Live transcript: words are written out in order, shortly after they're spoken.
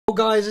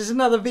guys, it's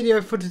another video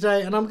for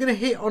today, and I'm going to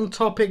hit on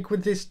topic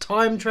with this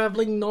time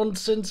traveling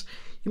nonsense.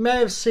 You may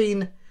have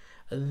seen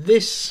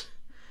this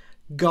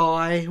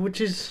guy, which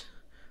is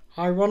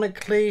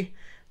ironically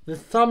the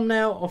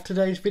thumbnail of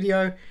today's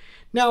video.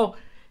 Now,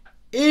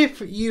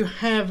 if you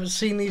have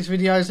seen these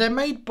videos, they're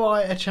made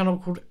by a channel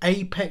called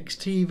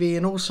ApexTV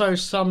and also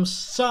some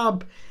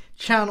sub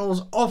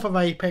channels off of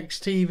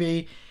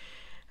ApexTV,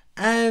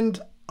 and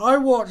I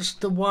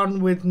watched the one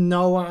with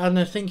Noah, and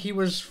I think he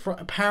was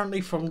apparently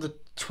from the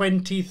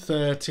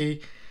 2030,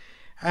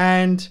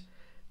 and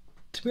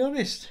to be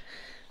honest,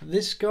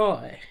 this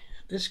guy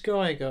looks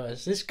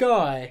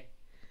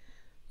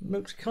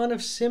kind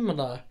of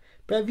similar.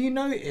 But have you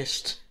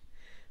noticed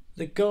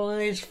the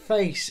guy's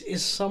face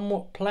is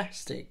somewhat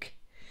plastic?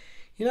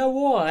 You know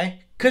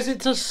why? Because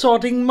it's a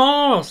sodding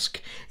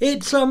mask.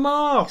 It's a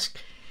mask.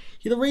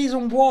 The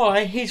reason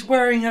why he's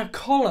wearing a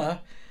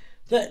collar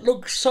that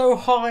looks so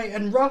high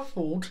and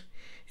ruffled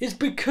is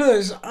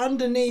because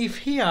underneath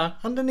here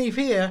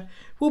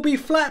will be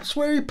flaps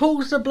where he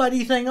pulls the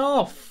bloody thing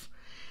off.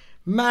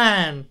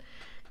 Man,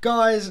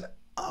 guys,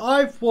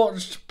 I've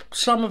watched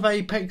some of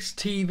Apex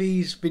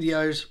TV's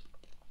videos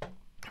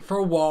for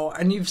a while,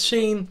 and you've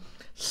seen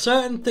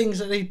certain things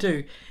that they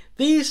do.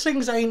 These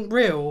things ain't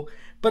real,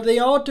 but they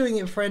are doing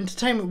it for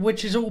entertainment,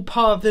 which is all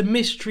part of the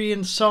mystery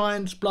and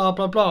science, blah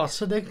blah blah.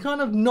 So they're kind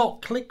of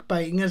not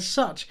clickbaiting as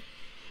such.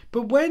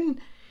 But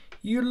when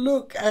you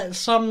look at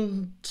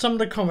some of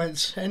the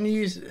comments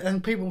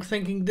and people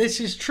thinking this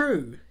is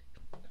true,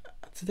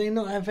 do they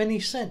not have any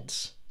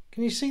sense?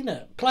 Can you see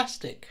that?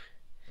 Plastic.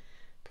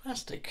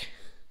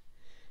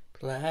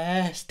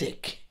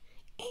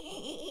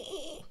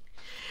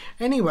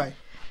 Anyway,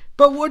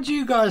 but what do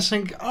you guys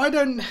think? I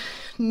don't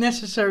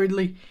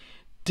necessarily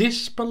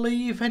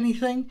disbelieve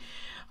anything.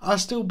 I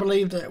still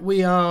believe that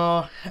we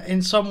are,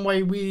 in some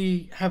way,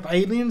 we have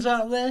aliens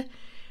out there.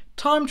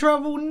 Time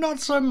travel, not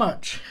so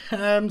much.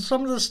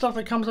 Some of the stuff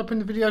that comes up in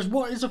the videos,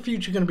 what is the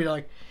future going to be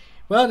like?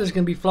 Well, there's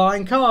going to be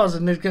flying cars,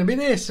 and there's going to be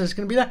this, there's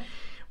going to be that.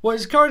 What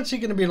is currency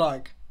going to be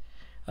like?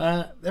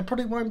 There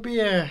probably won't be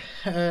a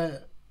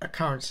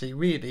currency,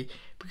 really,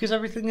 because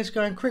everything is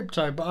going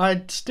crypto. But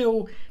I'd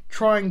still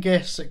try and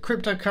guess that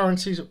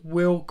cryptocurrencies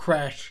will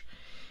crash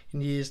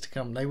in years to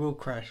come. They will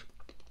crash.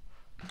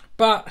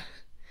 But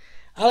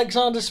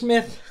Alexander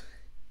Smith,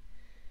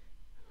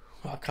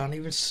 I can't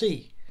even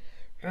see.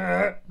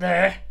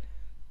 There.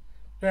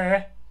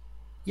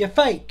 You're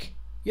fake.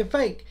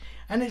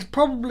 And it's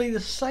probably the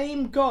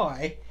same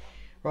guy.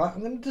 Right,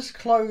 I'm going to just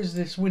close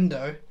this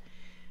window.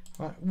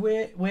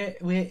 Right, where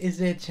is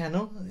their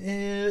channel?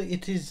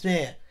 It is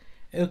there.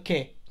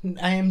 Okay,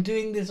 I am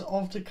doing this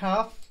off the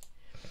cuff.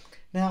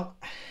 Now,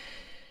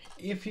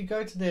 if you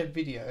go to their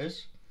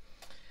videos,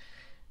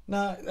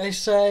 now they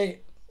say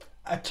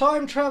a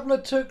time traveler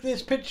took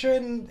this picture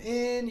in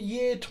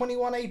year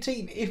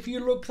 2118. If you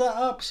look that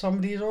up,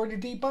 somebody has already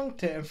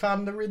debunked it and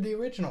found the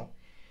original.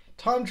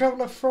 Time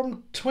traveler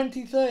from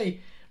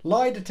 2030.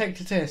 Lie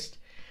detector test.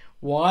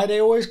 Why are they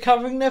always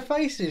covering their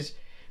faces?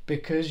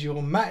 Because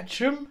you'll match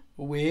them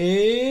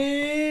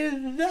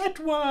with that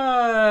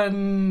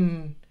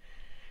one.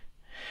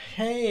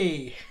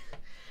 Hey,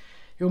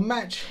 you'll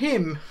match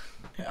him.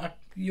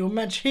 You'll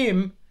match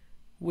him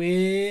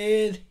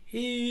with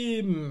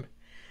him.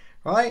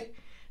 Right?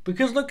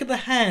 Because look at the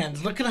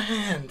hands.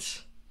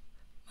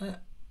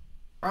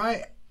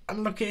 Right?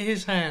 And look at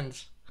his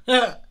hands.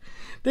 They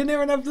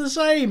never have the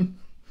same.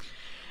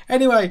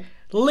 Anyway,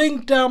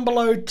 link down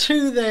below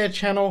to their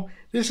channel.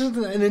 This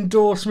isn't an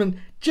endorsement,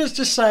 just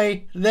to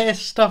say their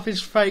stuff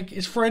is fake.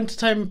 It's for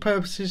entertainment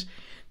purposes.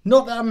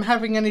 Not that I'm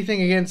having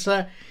anything against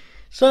that.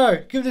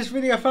 So, give this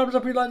video a thumbs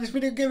up if you like this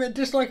video. Give it a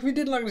dislike if you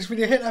didn't like this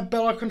video. Hit that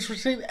bell icon to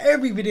receive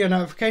every video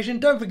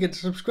notification. Don't forget to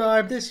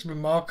subscribe. This has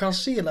been Mark. I'll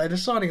see you later.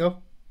 Signing off.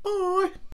 Bye.